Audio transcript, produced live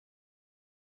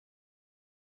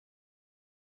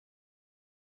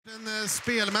En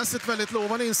spelmässigt väldigt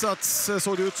lovande insats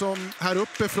såg det ut som här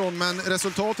uppifrån, men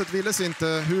resultatet ville inte.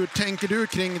 Hur tänker du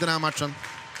kring den här matchen?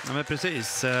 Ja, men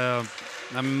precis.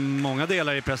 Många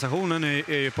delar i prestationen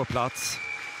är ju på plats,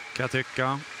 kan jag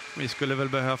tycka. Vi skulle väl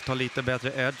behövt ha lite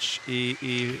bättre edge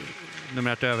i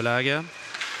numerärt överläge.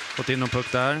 Fått in någon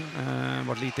puck där.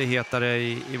 Varit lite hetare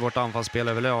i vårt anfallsspel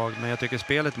överlag. Men jag tycker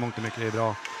spelet mångt och mycket är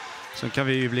bra. Sen kan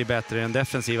vi ju bli bättre i den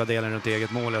defensiva delen runt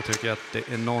eget mål. Jag tycker att det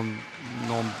är någon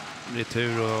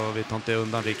retur och vi tar inte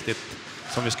undan riktigt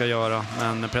som vi ska göra.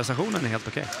 Men prestationen är helt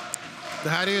okej. Det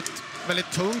här är ju ett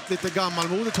väldigt tungt, lite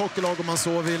gammalmodigt hockeylag om man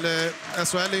så vill.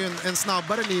 SHL är ju en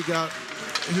snabbare liga.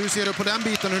 Hur ser du på den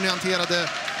biten, hur ni hanterade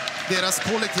deras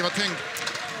kollektiva tyngd?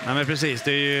 Nej, men precis,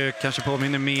 det är ju kanske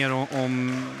påminner mer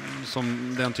om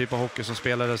som den typ av hockey som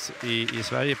spelades i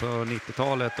Sverige på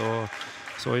 90-talet, och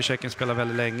så har ju Tjeckien spelat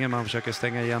väldigt länge. Man försöker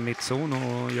stänga igen mittzon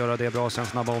och göra det bra, sen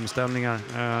snabba omställningar.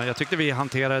 Jag tyckte vi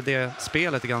hanterade det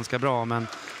spelet ganska bra, men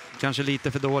kanske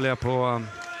lite för dåliga på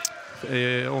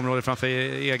området framför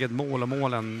eget mål och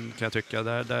målen, kan jag tycka.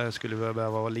 Där skulle vi behöva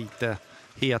vara lite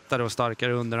hetare och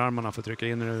starkare under armarna för att trycka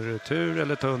in en retur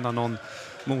eller ta undan någon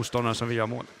motståndare som vi gör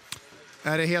mål.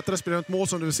 Är det hetare att spela ett mål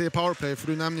som du vill se i powerplay? För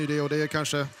du nämner ju det, och det är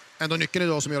kanske ändå nyckeln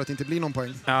idag som gör att det inte blir någon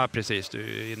poäng. Ja, precis.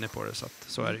 Du är inne på det,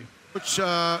 så är det ju. Which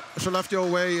Skelleftea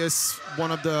away is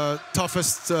one of the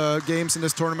toughest games in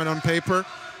this tournament on paper.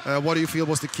 What do you feel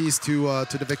was the keys to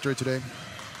the victory today?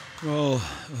 Well,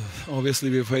 obviously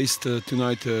we faced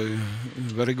tonight a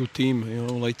very good team. You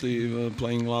know, lately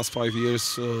playing last 5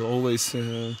 years, always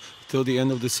till the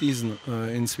end of the season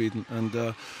in Sweden,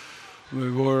 and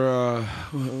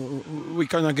we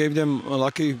kind of gave them a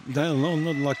lucky, no,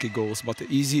 not lucky goals, but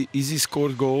easy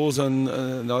scored goals, and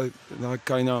that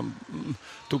kind of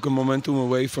took a momentum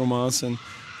away from us.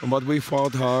 But we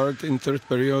fought hard in third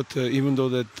period, even though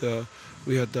that.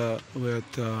 We had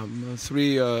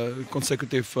 3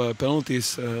 consecutive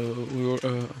penalties. We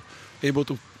were able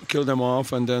to kill them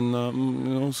off, and then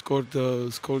scored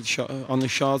on the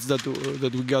shots that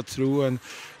we got through,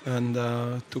 and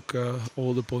took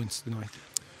all the points tonight.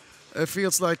 It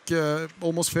feels like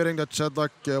almost fitting that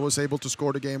Chedlak was able to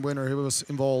score the game winner. He was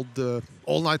involved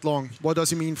all night long. What does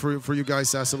he mean for you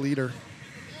guys as a leader?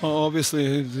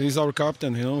 Obviously, he's our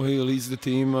captain. You know, he leads the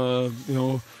team.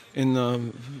 In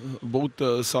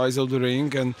both sides of the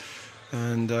ring, and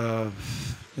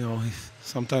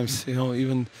sometimes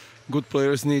even good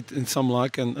players need some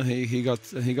luck, and he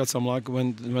got some luck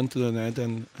when went to the net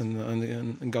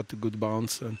and got a good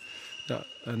bounce, and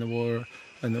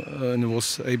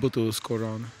was able to score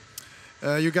on.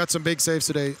 You got some big saves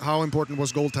today. How important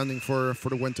was goaltending for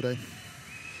the win today?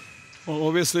 Well,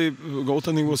 obviously,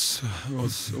 goaltending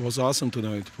was awesome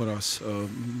tonight for us.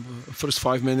 First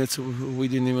 5 minutes, we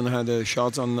didn't even have a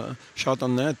shot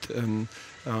on net, and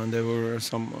there were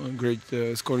some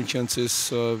great scoring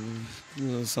chances,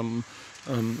 some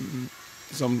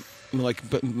like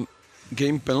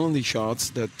game penalty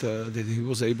shots that he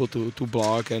was able to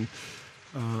block, and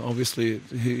obviously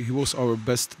he was our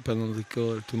best penalty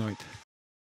killer tonight.